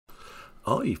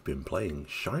I've been playing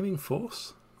Shining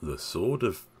Force, the Sword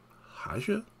of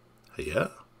Hajya?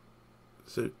 Hajya?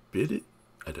 So, did it?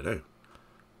 I don't know.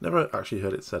 Never actually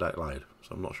heard it said out loud,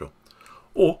 so I'm not sure.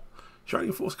 Or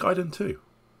Shining Force Gaiden 2.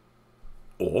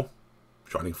 Or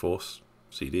Shining Force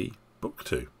CD Book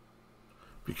 2.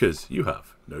 Because you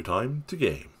have no time to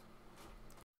game.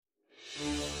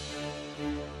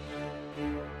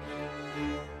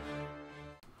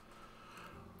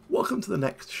 Welcome to the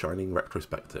next Shining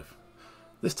Retrospective.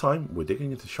 This time we're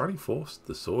digging into Shining Force,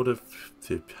 the Sword of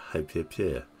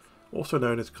Hajya, also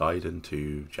known as Gaiden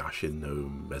 2 Jashin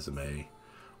no Mezume,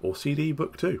 or CD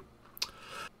Book 2.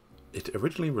 It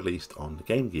originally released on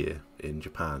Game Gear in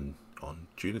Japan on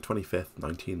June 25th,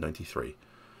 1993,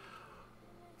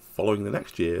 following the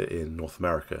next year in North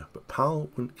America, but PAL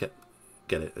wouldn't get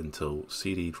it until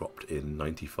CD dropped in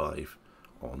 95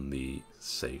 on the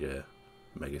Sega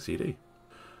Mega CD.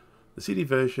 The CD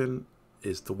version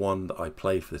is the one that I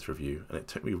played for this review, and it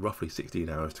took me roughly 16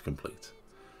 hours to complete.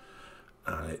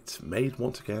 And it's made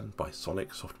once again by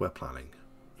Sonic Software Planning,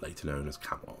 later known as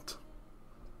Camelot.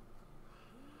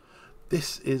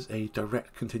 This is a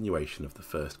direct continuation of the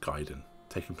first Gaiden,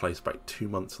 taking place about 2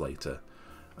 months later,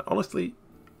 and honestly,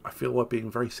 I feel while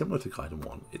being very similar to Gaiden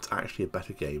 1, it's actually a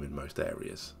better game in most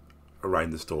areas,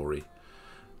 around the story,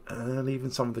 and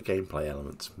even some of the gameplay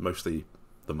elements, mostly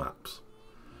the maps.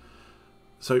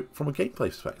 So, from a gameplay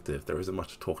perspective, there isn't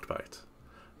much to talk about.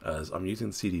 As I'm using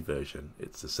the CD version,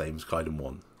 it's the same as Gaiden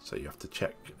 1, so you have to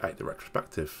check out the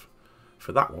retrospective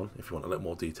for that one if you want a little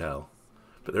more detail.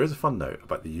 But there is a fun note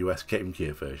about the US Game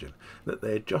Gear version, that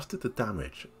they adjusted the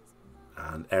damage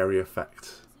and area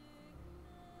effect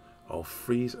of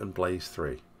Freeze and Blaze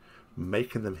 3,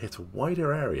 making them hit a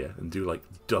wider area and do like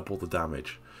double the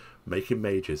damage, making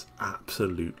mages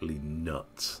absolutely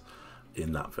nuts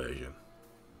in that version.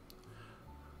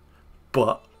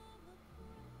 But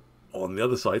on the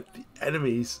other side, the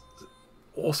enemies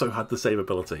also had the same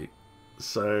ability,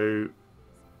 so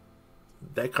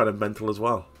they're kind of mental as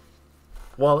well.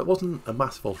 While it wasn't a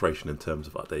massive alteration in terms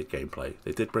of updated gameplay,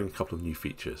 they did bring a couple of new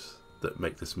features that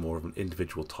make this more of an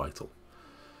individual title.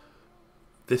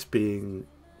 This being,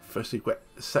 firstly,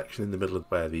 a section in the middle of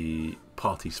where the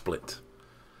party split,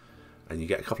 and you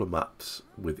get a couple of maps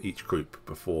with each group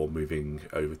before moving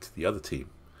over to the other team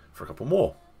for a couple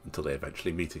more, until they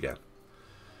eventually meet again.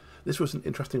 This was an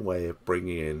interesting way of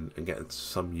bringing in and getting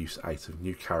some use out of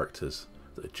new characters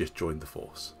that had just joined the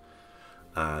Force,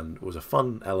 and was a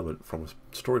fun element from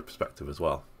a story perspective as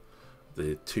well,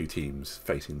 the two teams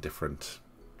facing different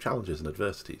challenges and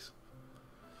adversities.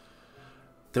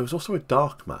 There was also a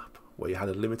dark map where you had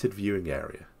a limited viewing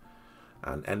area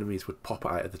and enemies would pop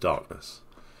out of the darkness.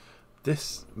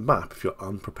 This map, if you're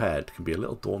unprepared, can be a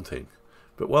little daunting,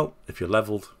 but well, if you're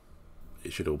leveled,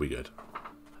 it should all be good.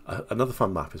 Another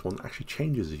fun map is one that actually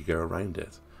changes as you go around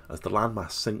it, as the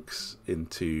landmass sinks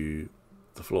into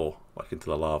the floor, like into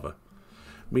the lava,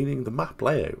 meaning the map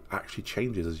layout actually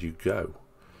changes as you go.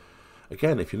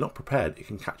 Again, if you're not prepared, it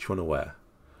can catch you unaware.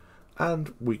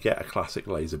 And we get a classic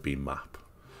laser beam map.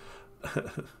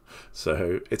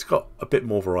 So it's got a bit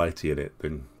more variety in it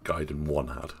than Gaiden 1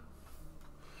 had.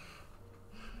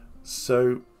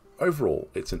 So overall,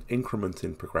 it's an increment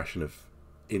in progression of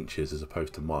inches as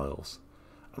opposed to miles,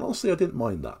 and honestly I didn't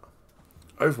mind that.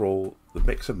 Overall, the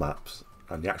mix of maps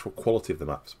and the actual quality of the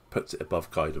maps puts it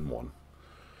above Gaiden 1,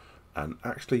 and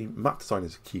actually map design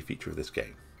is a key feature of this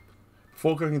game.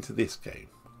 Before going into this game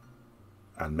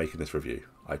and making this review,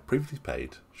 I'd previously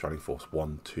played Shining Force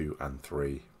 1, 2 and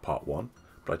 3 Part 1,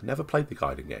 but I'd never played the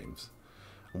Gaiden games,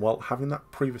 and while having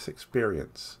that previous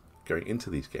experience going into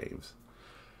these games,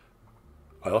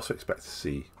 I also expect to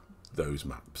see those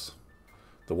maps.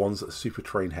 The ones that are super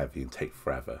terrain heavy and take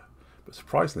forever. But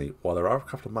surprisingly, while there are a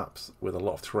couple of maps with a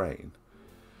lot of terrain,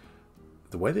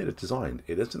 the way that it's designed,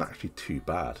 it isn't actually too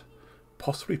bad.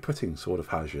 Possibly putting Sword of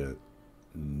Hajya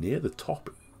near the top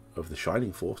of the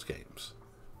Shining Force games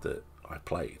that I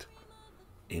played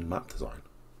in map design.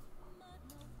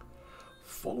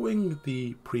 Following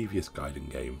the previous Gaiden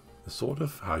game, the Sword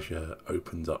of Hajya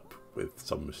opens up with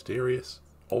some mysterious,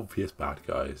 obvious bad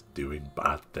guys doing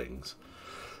bad things.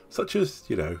 Such as,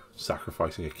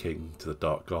 sacrificing a king to the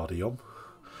Dark Guardian,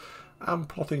 and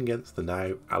plotting against the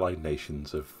now allied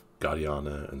nations of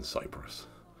Guardiana and Cyprus.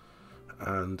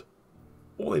 And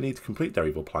all they need to complete their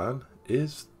evil plan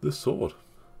is the sword.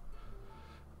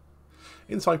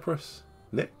 In Cyprus,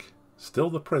 Nick, still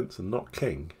the prince and not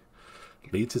king,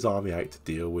 leads his army out to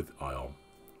deal with Ion,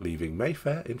 leaving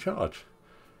Mayfair in charge.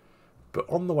 But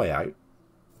on the way out,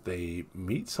 they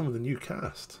meet some of the new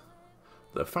cast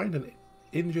that have found an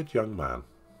injured young man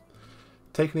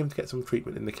Taking him to get some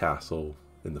treatment in the castle,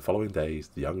 in the following days,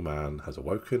 the young man has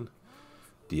awoken.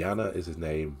 Diana is his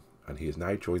name, and he has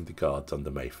now joined the guards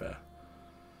under Mayfair.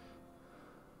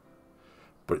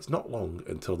 But it's not long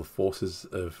until the forces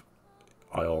of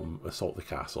Ion assault the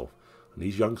castle, and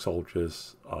these young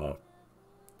soldiers are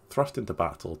thrust into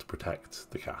battle to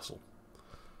protect the castle.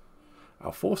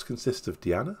 Our force consists of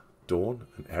Diana, Dawn,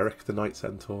 and Eric the Knight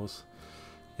Centaurs,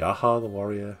 Yaha the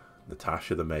Warrior,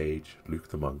 Natasha the Mage, Luke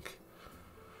the Monk.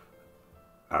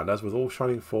 And as with all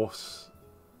Shining Force,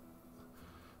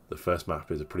 the first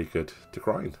map is a pretty good to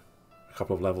grind. A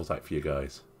couple of levels out for you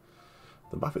guys.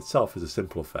 The map itself is a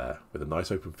simple affair, with a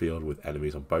nice open field with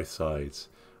enemies on both sides,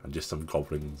 and just some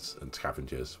goblins and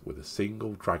scavengers, with a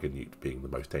single dragon newt being the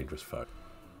most dangerous foe.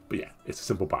 But yeah, it's a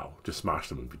simple battle, just smash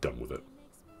them and be done with it.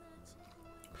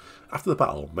 After the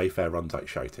battle, Mayfair runs out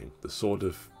shouting, the sword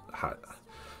of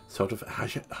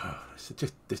Hajya, it's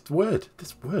just this word,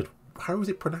 how is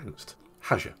it pronounced?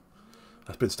 Hajya,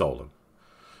 has been stolen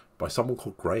by someone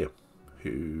called Graham,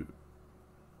 who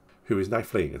is now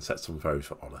fleeing and sets some foes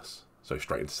on us. So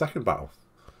straight into second battle.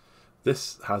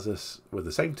 This has us with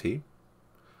the same team,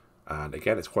 and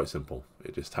again it's quite simple.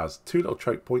 It just has two little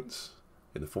choke points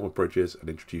in the form of bridges and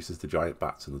introduces the giant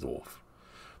bats and the dwarf.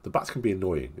 The bats can be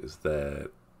annoying as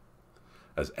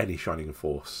any Shining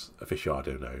Force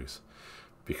aficionado knows,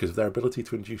 because of their ability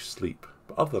to induce sleep,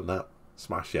 but other than that,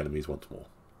 smash the enemies once more.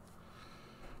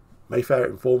 Mayfair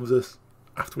informs us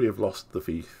after we have lost the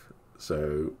thief,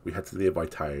 so we head to the nearby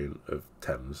town of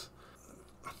Thames.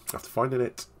 After finding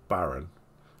it barren,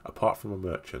 apart from a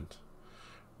merchant,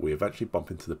 we eventually bump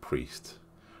into the priest,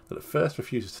 that at first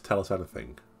refuses to tell us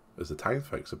anything, as the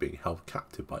townsfolk are being held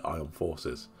captive by Ion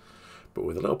forces. But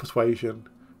with a little persuasion,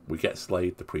 we get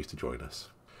Slade the priest to join us,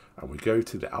 and we go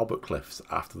to the Albert Cliffs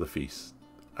after the thief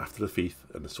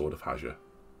and the Sword of Hajya.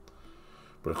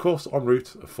 But of course, en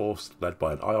route, a force led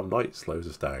by an Ion Knight slows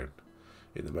us down,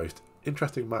 in the most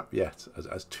interesting map yet, as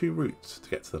it has two routes to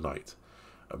get to the Knight.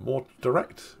 A more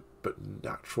direct but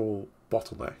natural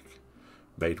bottleneck,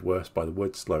 made worse by the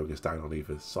woods slowing us down on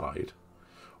either side,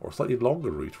 or a slightly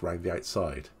longer route around the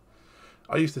outside.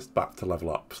 I used this map to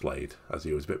level up Slade, as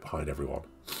he was a bit behind everyone,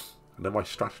 and then my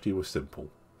strategy was simple.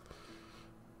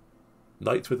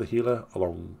 Knights with the healer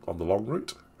along on the long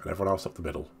route, and everyone else up the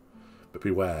middle. But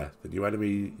beware, the new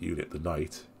enemy unit, the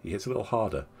Knight, he hits a little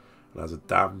harder, and has a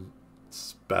damn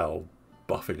spell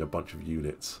buffing a bunch of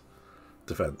units,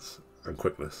 defense and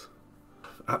quickness.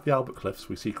 At the Albert Cliffs,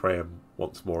 we see Graham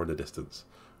once more in the distance,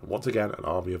 and once again an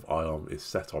army of Ion is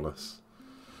set on us.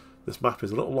 This map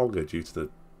is a little longer due to the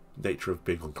nature of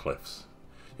being on cliffs.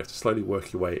 You have to slowly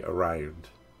work your way around,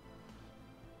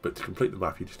 but to complete the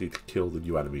map you just need to kill the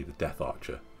new enemy, the Death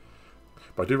Archer.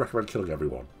 But I do recommend killing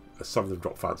everyone, as some of them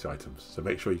drop fancy items, so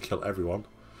make sure you kill everyone,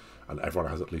 and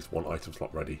everyone has at least one item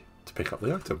slot ready to pick up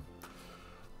the item.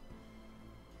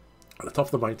 At the top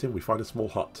of the mountain we find a small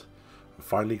hut, and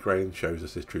finally Graham shows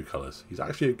us his true colours. He's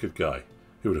actually a good guy,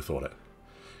 who would have thought it?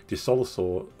 He just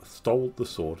stole the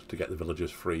sword to get the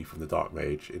villagers free from the Dark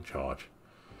Mage in charge.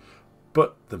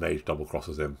 But the mage double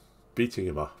crosses him, beating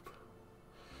him up,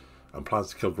 and plans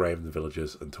to kill Graham and the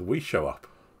villagers until we show up.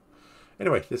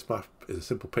 Anyway, this map is a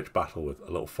simple pitch battle with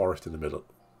a little forest in the middle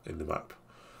in the map.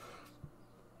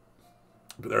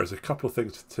 But there is a couple of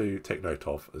things to take note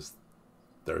of, as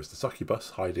there is the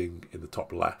succubus hiding in the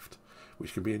top left,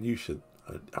 which can be a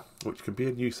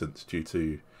nuisance due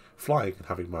to flying and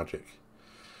having magic.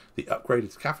 The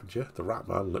upgraded scavenger, the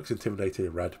Ratman, looks intimidating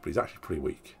in red, but he's actually pretty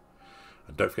weak.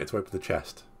 And don't forget to open the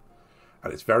chest.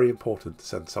 And it's very important to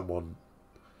send someone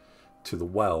to the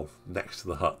well next to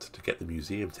the hut to get the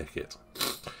museum ticket.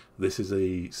 This is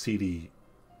a CD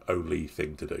only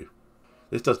thing to do.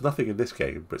 This does nothing in this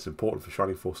game, but it's important for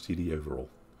Shining Force CD overall.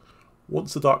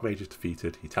 Once the Dark Mage is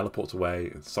defeated, he teleports away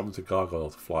and summons a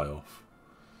gargoyle to fly off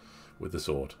with the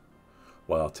sword,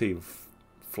 while our team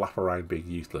flap around being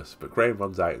useless, but Graham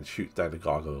runs out and shoots down the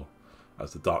gargoyle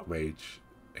as the Dark Mage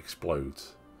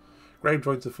explodes. Graham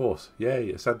joins the force.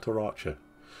 Yay, a centaur archer.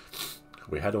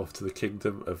 We head off to the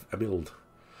kingdom of Emild,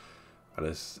 and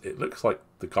it looks like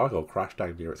the gargoyle crashed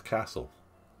down near its castle.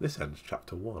 This ends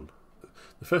chapter 1.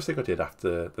 The first thing I did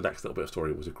after the next little bit of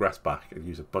story was regress back and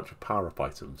use a bunch of power-up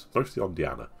items, mostly on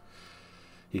Diana.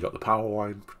 He got the power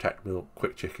wine, protect milk,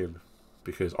 quick chicken,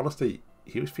 because honestly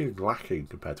he was feeling lacking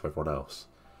compared to everyone else,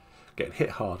 getting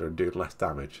hit harder and doing less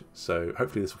damage, so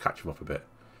hopefully this will catch him up a bit.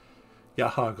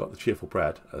 Yaha got the cheerful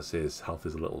bread, as his health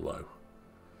is a little low.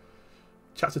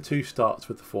 Chapter 2 starts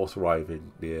with the force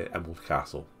arriving near Emerald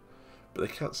Castle, but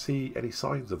they can't see any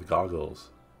signs of the gargoyles,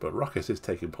 but ruckus is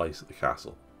taking place at the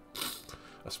castle.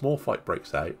 A small fight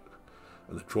breaks out,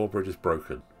 and the drawbridge is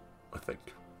broken, I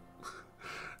think.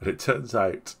 And it turns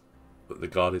out that the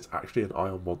guard is actually an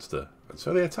ion monster, and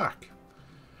so they attack.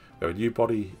 They have a new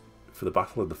body for the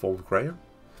battle in the form of Graham,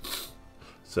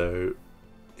 so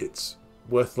it's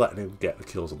worth letting him get the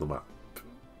kills on the map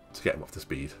to get him up to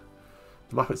speed.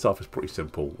 The map itself is pretty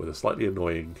simple, with a slightly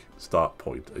annoying start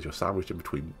point as you're sandwiched in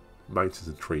between mountains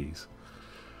and trees.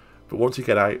 But once you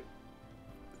get out,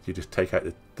 you just take out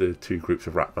the two groups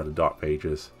of Ratman and Dark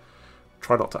Mages.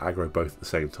 Try not to aggro both at the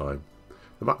same time.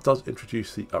 The map does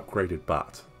introduce the upgraded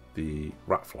Bat, the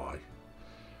Ratfly,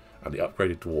 and the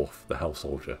upgraded Dwarf, the Hell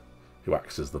Soldier, who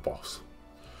acts as the boss.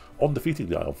 On defeating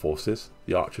the Ion Forces,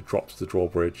 the Archer drops the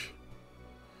drawbridge,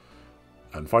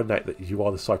 and finding out that you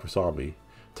are the Cypress Army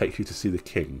takes you to see the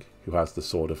King, who has the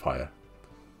Sword of Hajya,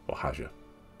 or Hajya.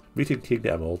 Meeting King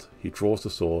Emerald, he draws the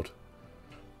sword.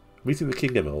 Meeting the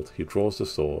King Emerald, he draws the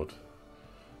sword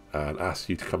and asks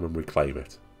you to come and reclaim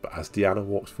it. But as Deanna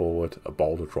walks forward, a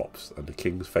boulder drops and the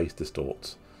King's face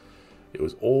distorts. It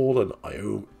was all an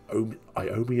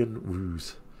Iomian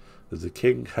ruse, as the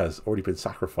King has already been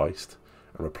sacrificed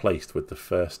and replaced with the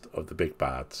first of the big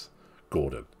bads,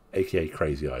 Gordon, aka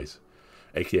Crazy Eyes,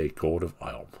 aka God of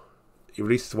Ion. He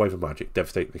releases a wave of magic,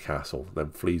 devastating the castle, then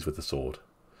flees with the sword.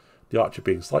 The Archer,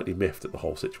 being slightly miffed at the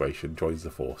whole situation, joins the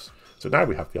force. So now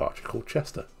we have the Archer called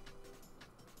Chester.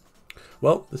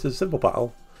 Well, this is a simple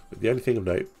battle, with the only thing of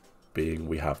note being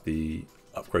we have the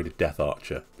upgraded Death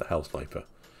Archer, the Hell Sniper.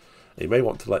 And you may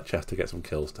want to let Chester get some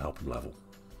kills to help him level.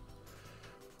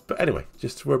 But anyway,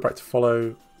 just we're about to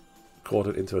follow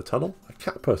Gordon into a tunnel. A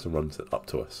cat person runs up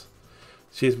to us.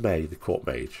 She is May, the court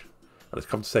mage, and has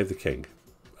come to save the king.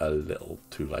 A little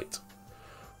too late.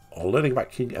 On learning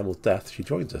about King Emerald's death, she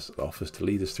joins us and offers to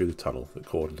lead us through the tunnel that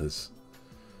Gordon has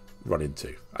run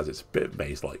into, as it's a bit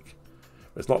maze-like.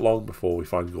 But it's not long before we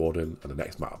find Gordon and the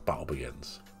next battle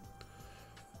begins.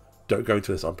 Don't go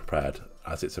into this unprepared,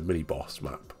 as it's a mini-boss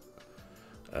map,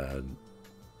 and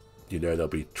you know there'll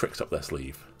be tricks up their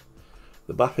sleeve.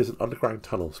 The map is an underground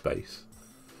tunnel space,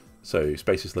 so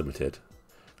space is limited,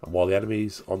 and while the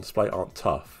enemies on display aren't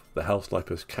tough, the Hell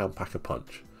Snipers can pack a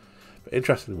punch. But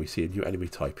interestingly, we see a new enemy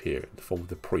type here in the form of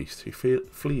the priest, who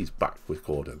flees back with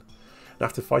Gordon. And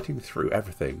after fighting through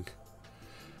everything,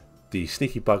 the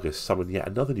sneaky buggers summon yet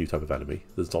another new type of enemy,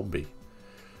 the zombie,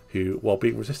 who, while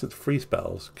being resistant to freeze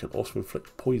spells, can also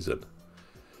inflict poison.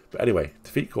 But anyway,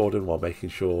 defeat Gordon while making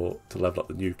sure to level up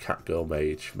the new Catgirl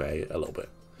mage, May, a little bit.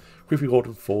 Creepy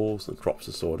Gordon falls and drops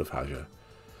the sword of Hajya.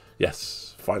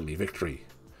 Yes, finally victory.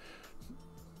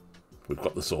 We've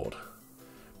got the sword.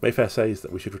 Mayfair says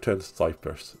that we should return to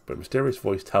Cyprus, but a mysterious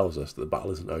voice tells us that the battle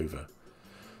isn't over.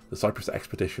 The Cyprus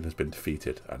expedition has been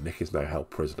defeated, and Nick is now held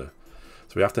prisoner.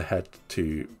 So we have to head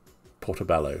to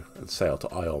Portobello and sail to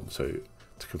Ion to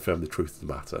confirm the truth of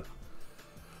the matter.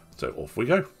 So off we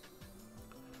go.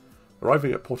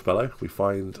 Arriving at Portobello, we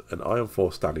find an Ion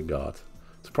Force standing guard.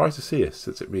 Surprised to see us,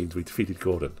 since it means we defeated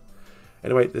Gordon.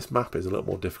 Anyway, this map is a little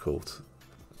more difficult.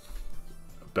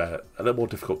 But a little more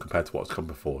difficult compared to what's come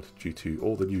before due to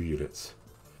all the new units.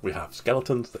 We have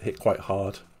skeletons that hit quite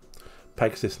hard,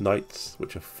 Pegasus Knights,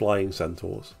 which are flying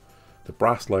centaurs, the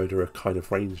Brass Loader, a kind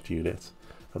of ranged unit,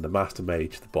 and the Master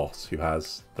Mage, the boss, who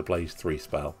has the Blaze 3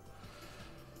 spell.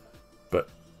 But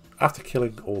after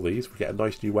killing all these, we get a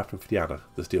nice new weapon for Deanna,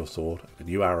 the Steel Sword, and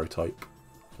a new arrow type,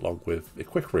 along with a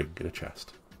quick ring in a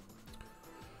chest.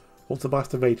 Once the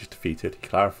Master Mage is defeated, he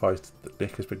clarifies that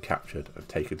Nick has been captured and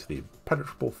taken to the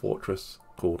impenetrable fortress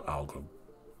called Algrim.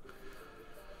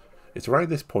 It's around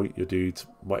this point your dudes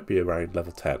might be around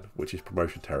level 10, which is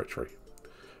promotion territory.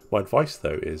 My advice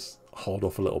though is hold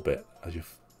off a little bit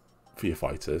for your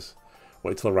fighters,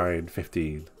 wait until around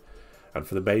 15, and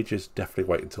for the mages definitely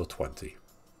wait until 20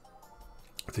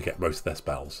 to get most of their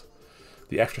spells.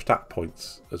 The extra stat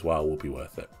points as well will be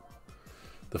worth it.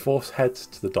 The force heads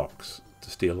to the docks to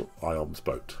steal Ion's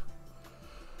boat.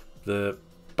 The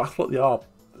battle at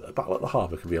the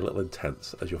harbour can be a little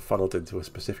intense as you're funneled into a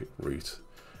specific route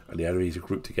and the enemies are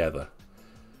grouped together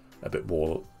a bit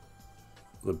more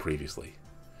than previously.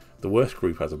 The worst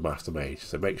group has a Master Mage,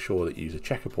 so make sure that you use a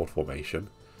checkerboard formation.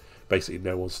 Basically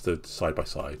no one stood side by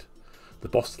side. The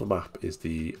boss of the map is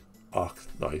the Arc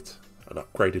Knight, an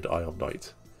upgraded Ion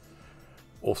Knight.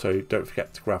 Also, don't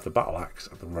forget to grab the battle axe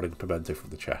and the running pimento from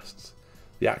the chests.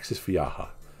 The axe is for Yaha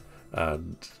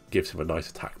and gives him a nice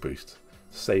attack boost.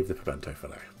 Save the pimento for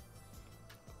now.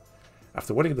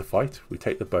 After winning the fight, we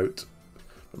take the boat,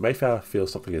 but Mayfair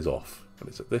feels something is off, and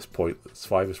it's at this point that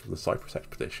survivors from the Cyprus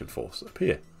Expedition Force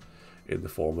appear, in the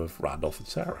form of Randolph and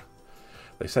Sarah.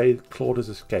 They say Claude has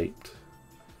escaped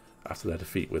after their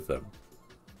defeat with them.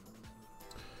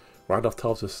 Randolph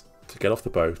tells us to get off the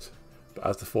boat, but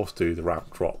as the Force do, the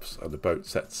ramp drops and the boat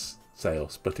sets sail,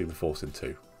 splitting the Force in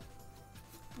two,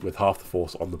 with half the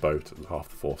Force on the boat and half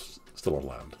the Force still on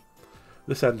land.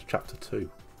 This ends chapter 2.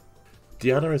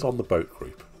 Deanna is on the boat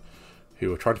group,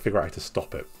 who are trying to figure out how to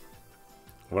stop it.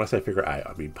 And when I say figure it out,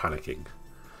 I mean panicking.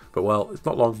 But well, it's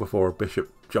not long before a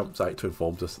bishop jumps out to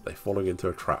inform us that they're falling into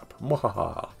a trap.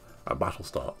 Mwahaha! And battle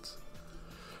starts.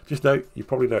 Just note, you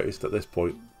probably noticed at this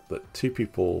point that 2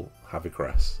 people have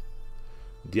egress.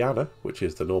 Deanna, which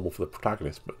is the normal for the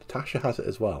protagonist, but Natasha has it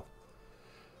as well.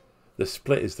 The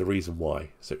split is the reason why,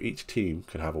 so each team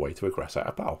can have a way to egress out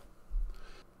a battle.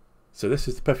 So this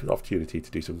is the perfect opportunity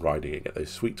to do some grinding and get those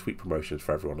sweet promotions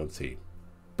for everyone on the team,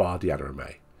 bar Deanna and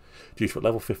May. Due to at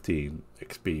level 15,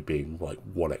 XP being like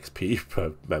 1 XP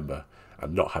per member,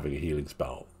 and not having a healing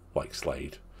spell like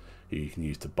Slade, who you can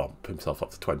use to bump himself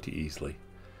up to 20 easily.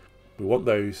 We want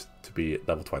those to be at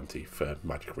level 20 for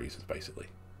magic reasons, basically.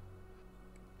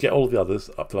 Get all of the others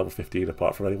up to level 15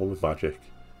 apart from anyone with magic,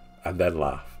 and then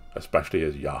laugh, especially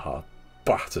as Yaha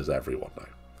batters everyone now.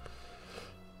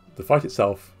 The fight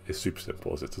itself is super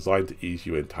simple, as it's designed to ease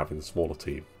you into having a smaller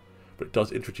team, but it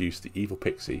does introduce the evil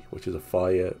pixie, which is a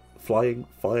flying,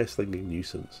 fire-slinging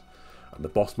nuisance, and the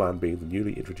boss man being the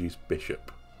newly introduced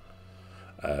bishop,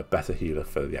 a better healer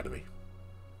for the enemy.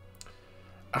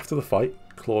 After the fight,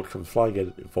 Claude comes flying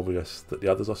in, informing us that the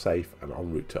others are safe and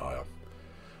en route to Ion,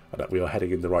 and that we are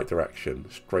heading in the right direction,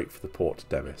 straight for the port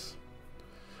Demis.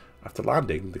 After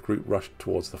landing, the group rushed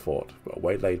towards the fort, but are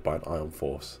waylaid by an Ion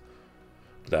force,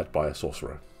 led by a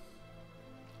sorcerer.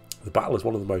 The battle is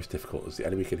one of the most difficult, as the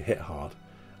enemy can hit hard,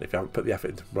 and if you haven't put the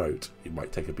effort into promote, you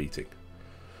might take a beating.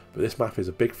 But this map is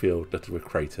a big field littered with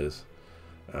craters,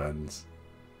 and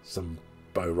some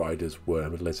bow riders,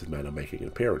 worm and lizard men are making an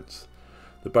appearance.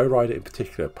 The bow rider in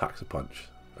particular packs a punch,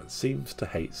 and seems to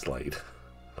hate Slade.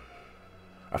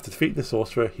 After defeating the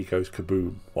sorcerer, he goes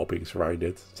kaboom while being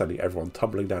surrounded, sending everyone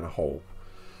tumbling down a hole.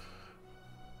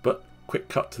 But quick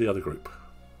cut to the other group.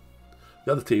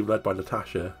 The other team, led by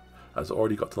Natasha, has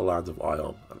already got to the lands of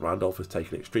Ion, and Randolph has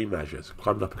taken extreme measures,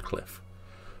 climbing up a cliff,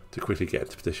 to quickly get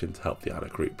into position to help the Anna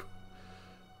group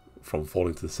from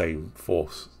falling to the same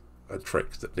force and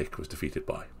tricks that Nick was defeated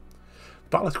by. The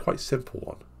battle is quite a simple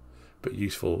one, but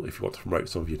useful if you want to promote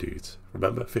some of your dudes.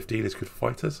 Remember, 15 is good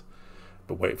for fighters,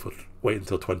 but wait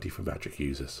until 20 for magic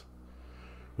users.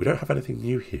 We don't have anything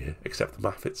new here, except the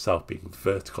map itself being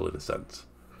vertical in a sense.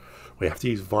 We have to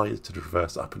use vines to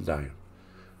traverse up and down.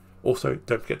 Also,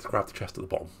 don't forget to grab the chest at the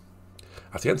bottom.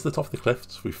 As we get to the top of the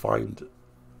cliffs, we find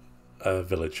a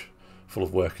village full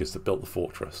of workers that built the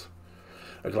fortress.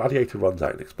 A gladiator runs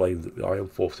out and explains that the Iron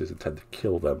forces intend to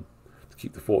kill them to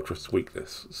keep the fortress'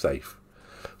 weakness safe.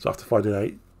 So after finding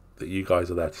out that you guys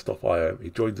are there to stop Iron,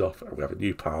 he joins off, and we have a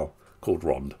new pal called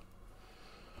Rond.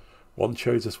 Rond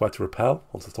shows us where to rappel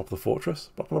onto the top of the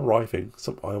fortress, but upon arriving,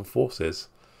 some Iron forces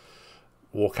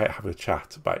walk out having a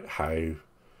chat about how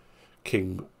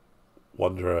King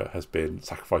Wanderer has been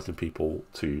sacrificing people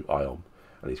to Ion,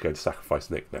 and he's going to sacrifice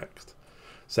Nick next.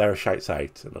 Sarah shouts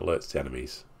out and alerts the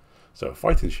enemies, so a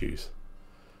fight ensues.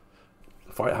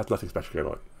 The fight has nothing special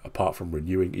going on, apart from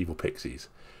renewing evil pixies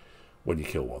when you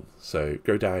kill one, so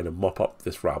go down and mop up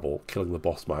this rabble, killing the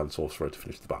boss man sorcerer to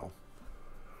finish the battle.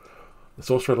 The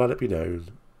sorcerer let it be known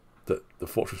that the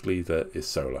fortress leader is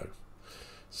solo,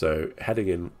 so heading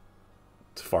in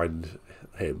to find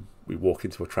him, we walk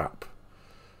into a trap.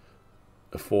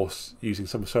 A force using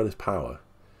some of Sola's power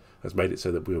has made it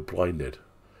so that we are blinded,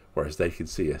 whereas they can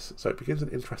see us, so it begins an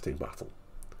interesting battle.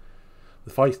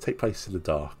 The fights take place in the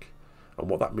dark, and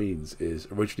what that means is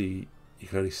originally you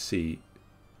can only see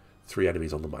 3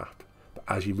 enemies on the map, but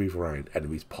as you move around,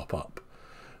 enemies pop up.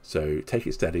 So take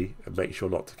it steady and make sure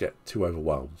not to get too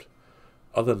overwhelmed.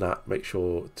 Other than that, make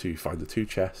sure to find the 2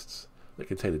 chests that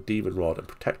contain a demon rod and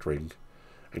protect ring,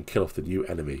 and kill off the new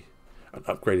enemy, an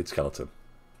upgraded skeleton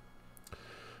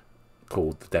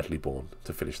called the Deadly Born,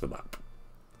 to finish the map.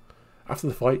 After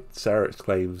the fight, Sarah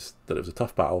exclaims that it was a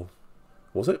tough battle,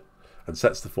 was it? And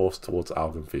sets the force towards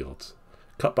Algan Fields.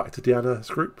 Cut back to Deanna's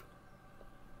group.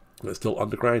 They're still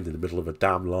underground in the middle of a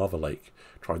damn lava lake,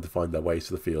 trying to find their ways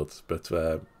to the fields, but,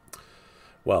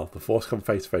 well, the force come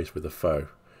face to face with a foe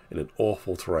in an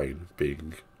awful terrain,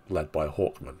 being led by a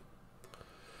Hawkman.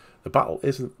 The battle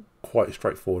isn't quite as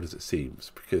straightforward as it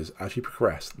seems, because as you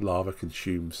progress, lava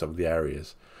consumes some of the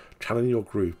areas, channeling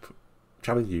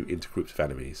you into groups of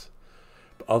enemies.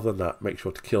 But other than that, make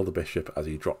sure to kill the bishop as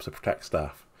he drops a protect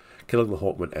staff. Killing the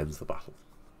Hawkman ends the battle.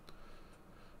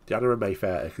 Deanna and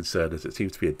Mayfair are concerned as it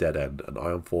seems to be a dead end and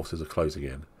Iron forces are closing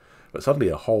in, but suddenly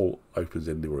a hole opens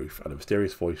in the roof and a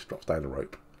mysterious voice drops down the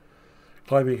rope.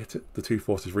 Climbing, the two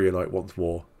forces reunite once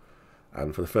more,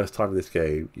 and for the first time in this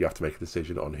game, you have to make a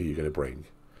decision on who you're going to bring.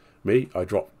 Me, I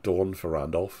dropped Dawn for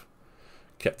Randolph,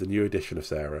 kept the new edition of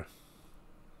Sarah,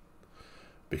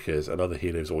 because another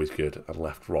healer is always good, and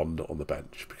left Rond on the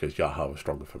bench, because Yaha was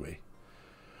stronger for me.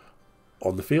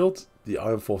 On the field, the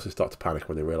Iron forces start to panic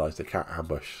when they realise they can't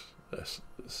ambush us,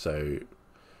 so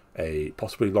a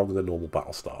possibly longer than normal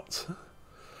battle starts.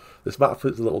 This map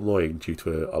is a little annoying due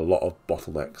to a lot of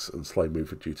bottlenecks and slow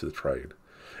movement due to the train.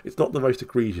 It's not the most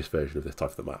egregious version of this type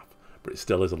of the map, but it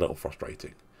still is a little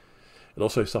frustrating. It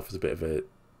also suffers a bit of a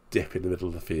dip in the middle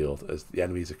of the field as the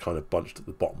enemies are kind of bunched at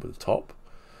the bottom and the top,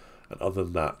 and other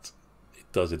than that,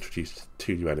 it does introduce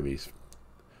two new enemies.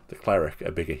 The Cleric,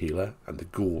 a bigger healer, and the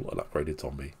Ghoul, an upgraded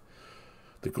zombie.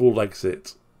 The Ghoul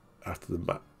exits after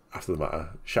the matter,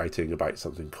 shouting about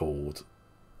something called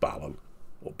Balloon,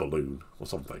 or Balloon, or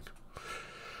something.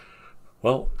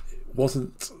 Well, it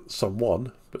wasn't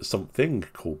someone, but something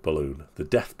called Balloon, the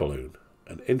Death Balloon,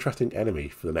 an interesting enemy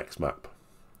for the next map.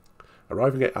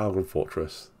 Arriving at Algrim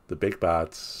Fortress, the big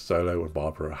bads, Solo and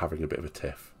Barbara, are having a bit of a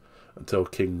tiff, until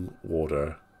King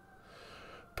Warder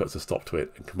puts a stop to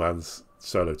it and commands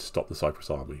Solo to stop the Cyprus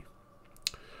army.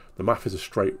 The map is a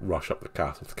straight rush up the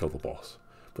castle to kill the boss.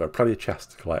 There are plenty of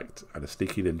chests to collect, and a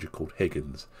sneaky ninja called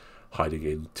Higgins hiding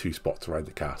in two spots around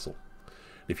the castle.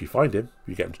 If you find him,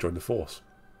 you get him to join the force.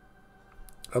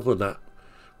 Other than that,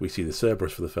 we see the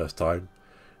Cerberus for the first time,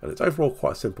 and it's overall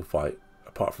quite a simple fight,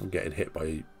 apart from getting hit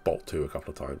by Bolt 2 a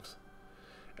couple of times.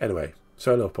 Anyway,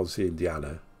 Solo, upon seeing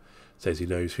Diana, says he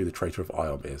knows who the traitor of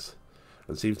Ion is,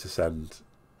 and seems to send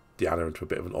Diana into a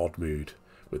bit of an odd mood,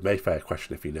 with Mayfair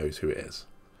question if he knows who it is.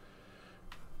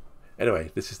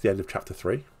 Anyway, this is the end of Chapter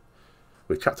 3,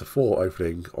 with Chapter 4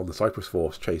 opening on the Cyprus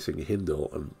force chasing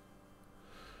Hindle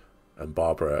and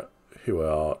Barbara, who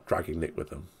are dragging Nick with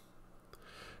them.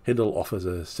 Hindle offers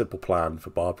a simple plan for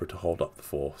Barbara to hold up the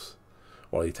force,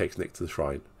 while he takes Nick to the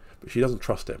shrine, but she doesn't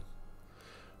trust him,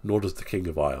 nor does the King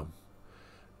of Ion.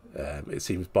 It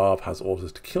seems Barb has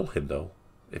orders to kill Hindle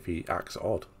if he acts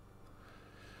odd.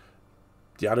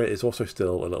 Diana is also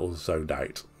still a little zoned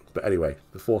out, but anyway,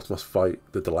 the force must fight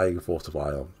the delaying force of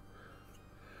Ion.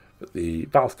 But the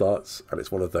battle starts, and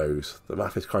it's one of those. The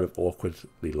map is kind of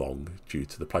awkwardly long due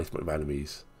to the placement of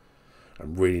enemies,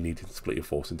 and really needing to split your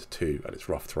force into two, and it's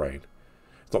rough terrain.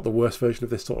 It's not the worst version of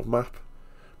this sort of map,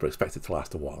 but expect it to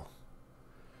last a while.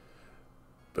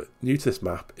 But new to this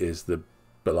map is the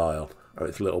Belial and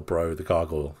its little bro, the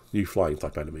Gargoyle, new flying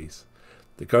type enemies.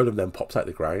 The golem then pops out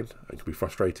the ground and can be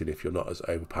frustrating if you're not as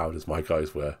overpowered as my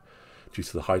guys were, due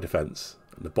to the high defence,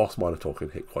 and the boss Minotaur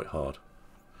can hit quite hard.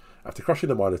 After crushing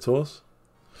the Minotaurs,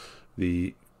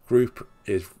 the group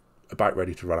is about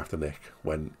ready to run after Nick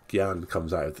when Gian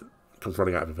comes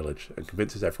running out of the village and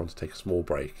convinces everyone to take a small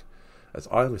break, as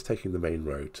Ion is taking the main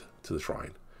road to the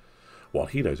shrine, while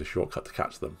he knows a shortcut to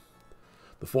catch them.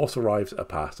 The force arrives at a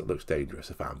pass that looks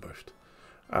dangerous if ambushed,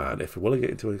 and if willing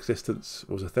it into existence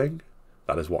was a thing,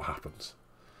 that is what happens.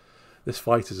 This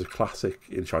fight is a classic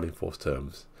in Shining Force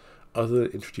terms. Other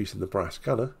than introducing the Brass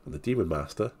Gunner and the Demon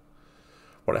Master,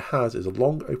 what it has is a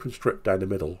long open strip down the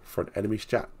middle for an enemy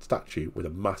statue with a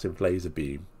massive laser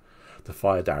beam to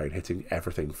fire down, hitting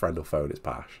everything, friend or foe, in its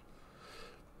path.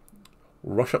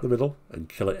 Rush up the middle and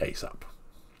kill it ASAP.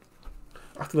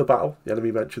 After the battle, the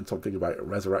enemy mentioned something about a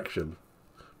resurrection.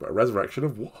 But a resurrection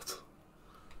of what?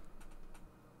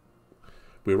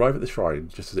 We arrive at the shrine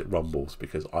just as it rumbles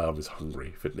because Ion is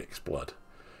hungry for Nick's blood.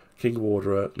 King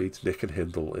Warderer leads Nick and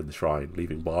Hindle in the shrine,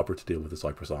 leaving Barbara to deal with the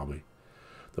Cyprus army.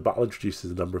 The battle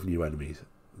introduces a number of new enemies,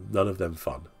 none of them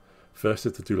fun. First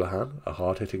is the Dullahan, a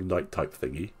hard-hitting knight-type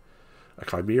thingy, a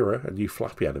Chimera, a new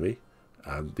flappy enemy,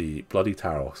 and the Bloody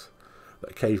Taros,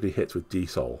 that occasionally hits with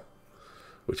D-Soul,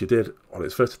 which it did on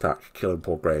its first attack, killing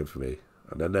poor Graham for me.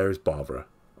 And then there is Barbara,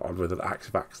 armed with an Axe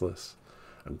of Axilus,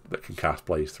 and that can cast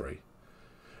Blaze 3.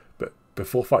 But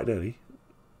before fighting any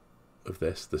of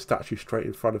this, the statue straight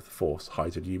in front of the force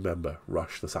hides a new member,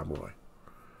 Rush the Samurai.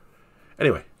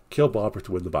 Anyway, kill Barbara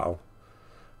to win the battle,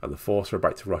 and the force are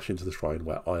about to rush into the shrine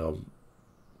when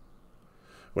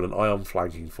an Ion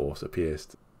flanking force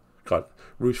appears.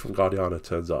 Rouge from Guardiana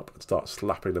turns up and starts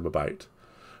slapping them about,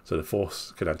 so the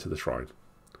force can enter the shrine.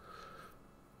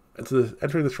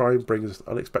 Entering the shrine brings an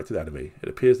unexpected enemy. It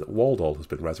appears that Waldol has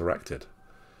been resurrected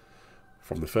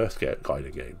from the first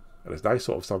Gaiden game, and is now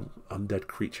sort of some undead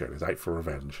creature and is out for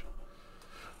revenge.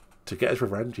 To get his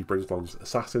revenge, he brings along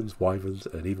assassins, wyverns,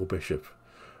 and an evil bishop,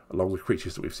 along with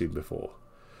creatures that we've seen before.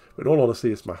 But in all honesty,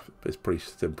 this map is pretty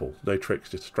simple. No tricks,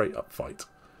 just a straight up fight.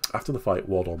 After the fight,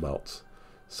 Waldol melts.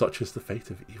 Such is the fate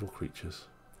of evil creatures.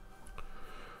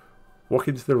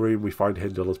 Walking into the room, we find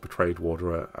Hindle has betrayed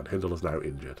Wanderer, and Hindle is now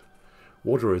injured.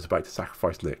 Wanderer is about to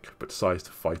sacrifice Nick, but decides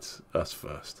to fight us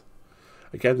first.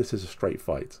 Again, this is a straight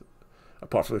fight,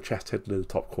 apart from the chest hidden in the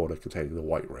top corner containing the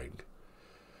white ring.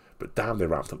 But damn, they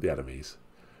ramped up the enemies,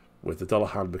 with the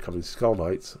Dullahan becoming Skull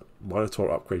Knight,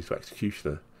 Minotaur upgraded to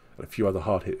Executioner, and a few other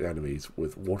hard-hitting enemies,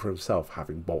 with Wanderer himself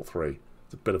having Bolt 3.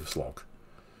 It's a bit of a slog.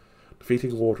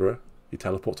 Defeating Wanderer, he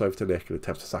teleports over to Nick and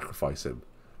attempts to sacrifice him,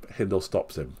 but Hindle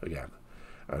stops him again,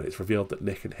 and it's revealed that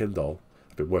Nick and Hindle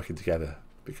have been working together,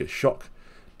 because shock,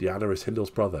 Diana is Hindle's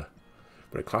brother.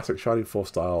 But in classic Shining Force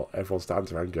style, everyone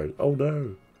stands around going, "Oh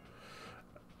no!"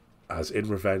 As in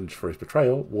revenge for his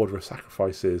betrayal, Wanderer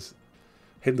sacrifices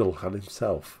Hindle and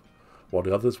himself, while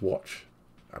the others watch,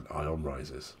 and Ion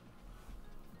rises.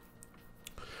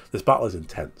 This battle is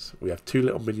intense. We have two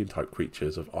little minion-type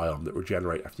creatures of Ion that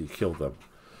regenerate after you kill them,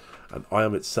 and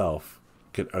Ion itself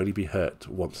can only be hurt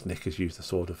once Nick has used the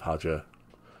Sword of Hajya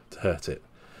to hurt it,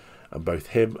 and both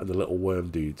him and the little worm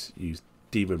dudes use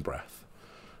Demon Breath.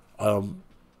 Ion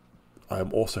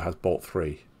also has Bolt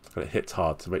 3, and it hits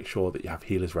hard to make sure that you have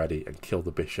healers ready and kill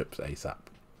the bishops ASAP,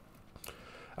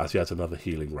 as he has another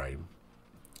healing rain.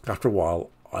 After a while,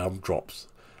 Ion drops,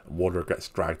 and Wanderer gets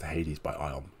dragged to Hades by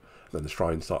Ion, and then the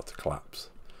shrine starts to collapse.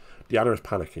 Diana is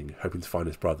panicking, hoping to find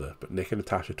his brother, but Nick and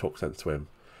Natasha talk sense to him,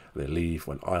 and they leave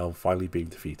when Ion finally being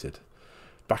defeated.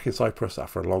 Back in Cyprus,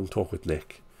 after a long talk with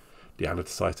Nick, Diana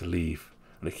decides to leave,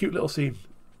 and a cute little scene,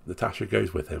 Natasha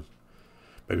goes with him.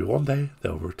 Maybe one day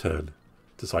they'll return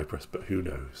to Cyprus, but who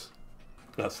knows.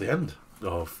 That's the end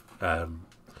of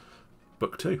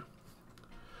Book 2.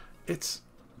 It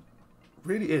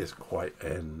really is quite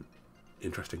an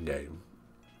interesting game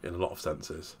in a lot of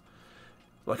senses.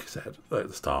 Like I said at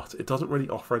the start, it doesn't really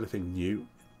offer anything new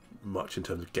much in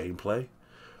terms of gameplay,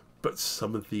 but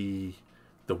some of the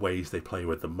ways they play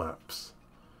with the maps,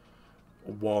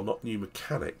 while not new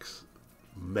mechanics,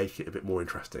 make it a bit more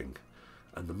interesting,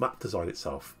 and the map design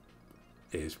itself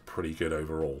is pretty good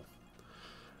overall.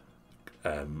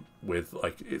 With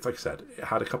like I said, it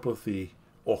had a couple of the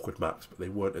awkward maps, but they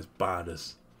weren't as bad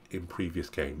as in previous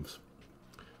games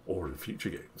or in future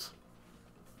games.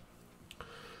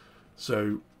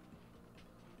 So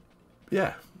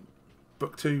yeah,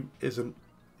 Book 2 isn't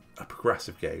a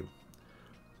progressive game,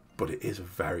 but it is a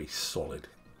very solid,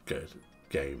 good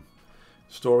game.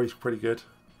 Story's pretty good,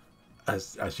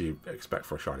 as you expect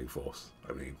for a Shining Force.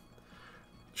 I mean,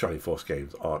 Shining Force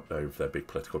games aren't known for their big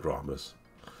political dramas.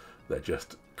 They're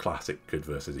just classic good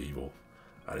versus evil,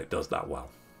 and it does that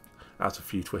well. Adds a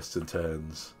few twists and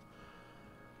turns,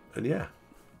 and yeah,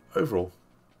 overall,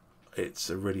 it's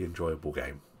a really enjoyable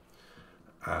game,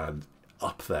 and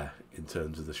up there in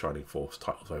terms of the Shining Force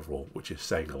titles overall, which is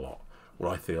saying a lot. When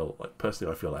I feel like,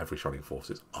 personally, I feel like every Shining Force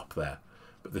is up there,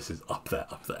 but this is up there.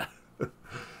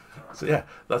 So yeah,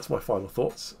 that's my final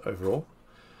thoughts overall,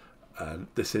 and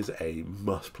this is a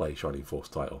must-play Shining Force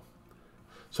title.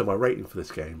 So my rating for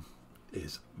this game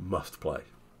is must play.